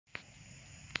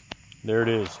There it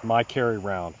is, my carry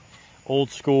round.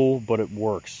 Old school, but it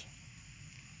works.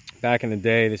 Back in the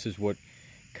day, this is what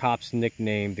cops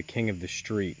nicknamed the king of the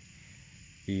street.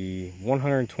 The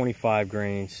 125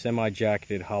 grain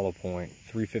semi-jacketed hollow point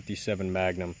 357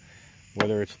 Magnum,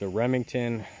 whether it's the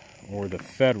Remington or the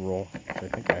Federal. I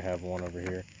think I have one over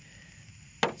here.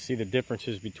 See the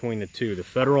differences between the two. The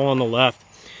Federal on the left,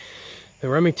 the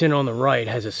Remington on the right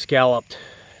has a scalloped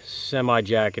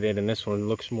semi-jacketed, and this one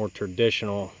looks more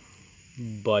traditional,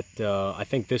 but I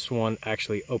think this one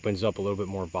actually opens up a little bit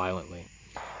more violently.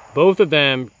 Both of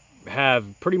them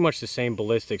have pretty much the same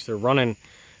ballistics. They're running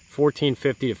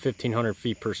 1450 to 1500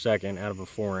 feet per second out of a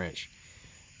 4-inch.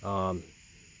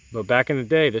 But back in the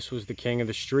day, this was the king of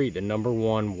the street, the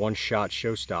 #1 one-shot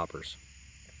showstoppers.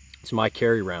 It's my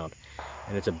carry round,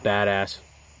 and it's a badass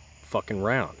fucking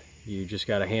round. You just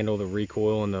got to handle the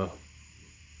recoil and the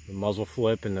muzzle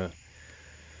flip and the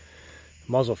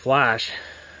muzzle flash.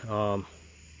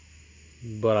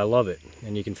 But I love it,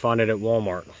 and you can find it at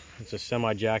Walmart. It's a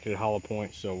semi-jacketed hollow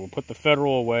point, so we'll put the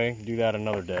Federal away, do that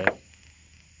another day.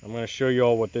 I'm going to show you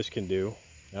all what this can do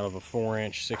out of a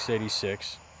 4-inch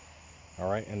 686. All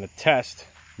right, and the test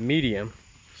medium,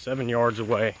 7 yards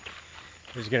away,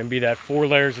 is going to be that 4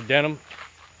 layers of denim.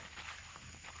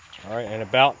 All right, and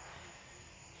about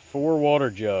 4 water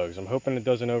jugs. I'm hoping it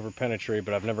doesn't over penetrate,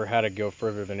 but I've never had it go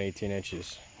further than 18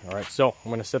 inches. All right, so I'm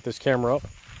going to set this camera up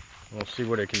and we'll see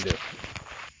what it can do.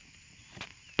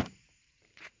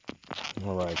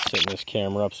 All right, setting this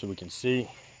camera up so we can see.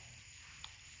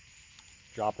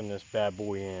 Dropping this bad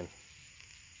boy in.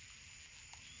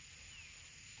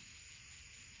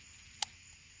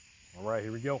 All right,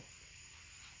 here we go.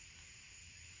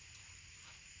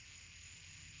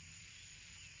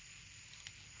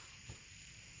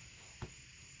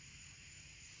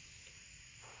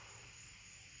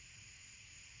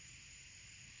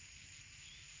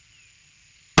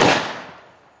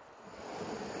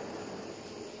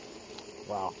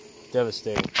 Wow,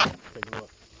 devastating. Take a look.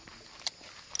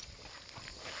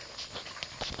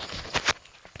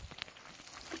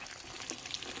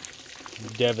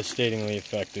 Devastatingly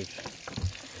effective.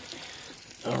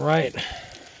 All right,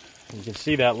 you can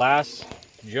see that last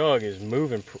jug is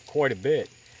moving quite a bit,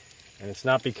 and it's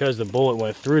not because the bullet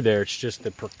went through there, it's just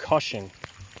the percussion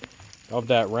of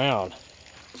that round.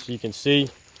 So you can see,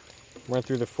 went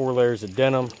through the 4 layers of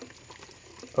denim,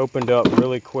 opened up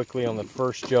really quickly on the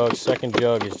first jug. Second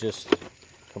jug is just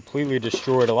completely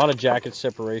destroyed. A lot of jacket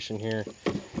separation here,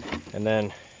 and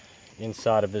then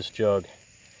inside of this jug,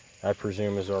 I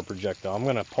presume, is our projectile. I'm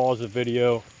going to pause the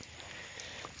video.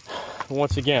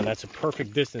 Once again, that's a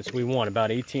perfect distance we want, about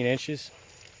 18 inches.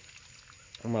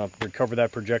 I'm going to recover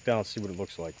that projectile and see what it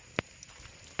looks like.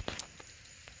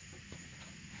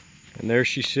 And there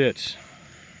she sits.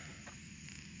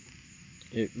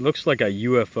 It looks like a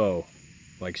UFO,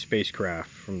 like spacecraft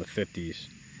from the 50s.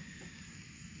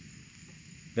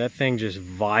 That thing just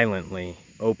violently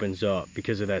opens up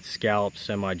because of that scallop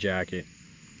semi-jacket.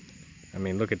 I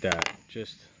mean, look at that.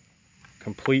 Just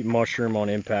complete mushroom on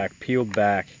impact, peeled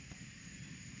back.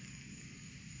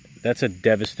 That's a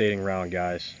devastating round,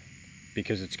 guys,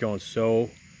 because it's going so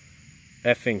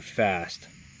effing fast.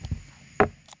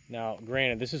 Now,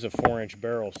 granted, this is a 4-inch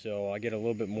barrel, so I get a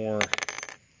little bit more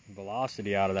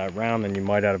velocity out of that round than you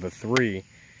might out of a 3.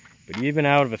 But even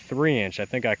out of a 3-inch, I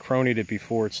think I cronied it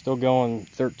before, it's still going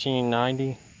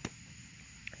 1390,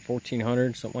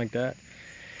 1400, something like that.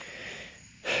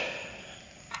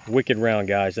 Wicked round,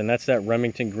 guys, and that's that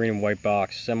Remington green and white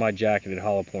box semi-jacketed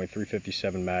hollow point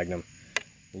 357 Magnum.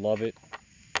 Love it.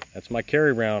 That's my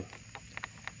carry round.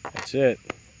 That's it.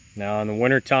 Now in the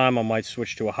winter time, I might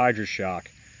switch to a Hydra shock.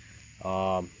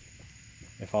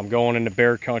 If I'm going into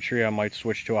bear country, I might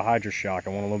switch to a Hydra shock. I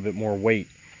want a little bit more weight.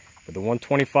 But the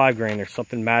 125 grain, there's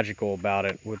something magical about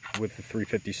it with the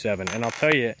 357. And I'll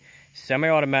tell you,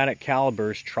 semi-automatic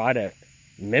calibers try to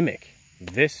mimic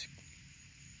this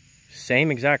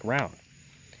same exact round.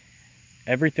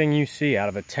 Everything you see out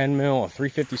of a 10 mil, a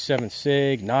 357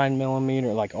 SIG,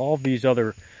 9mm, like all these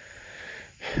other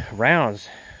rounds,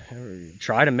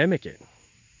 try to mimic it.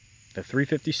 The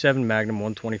 357 Magnum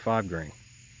 125 grain.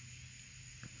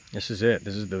 This is it.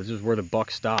 This is where the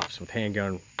buck stops with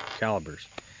handgun calibers.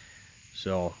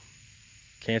 So,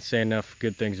 can't say enough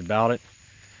good things about it.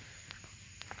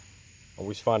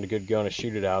 Always find a good gun to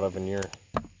shoot it out of, and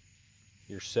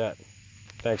you're set.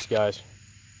 Thanks, guys.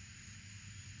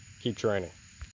 Keep training.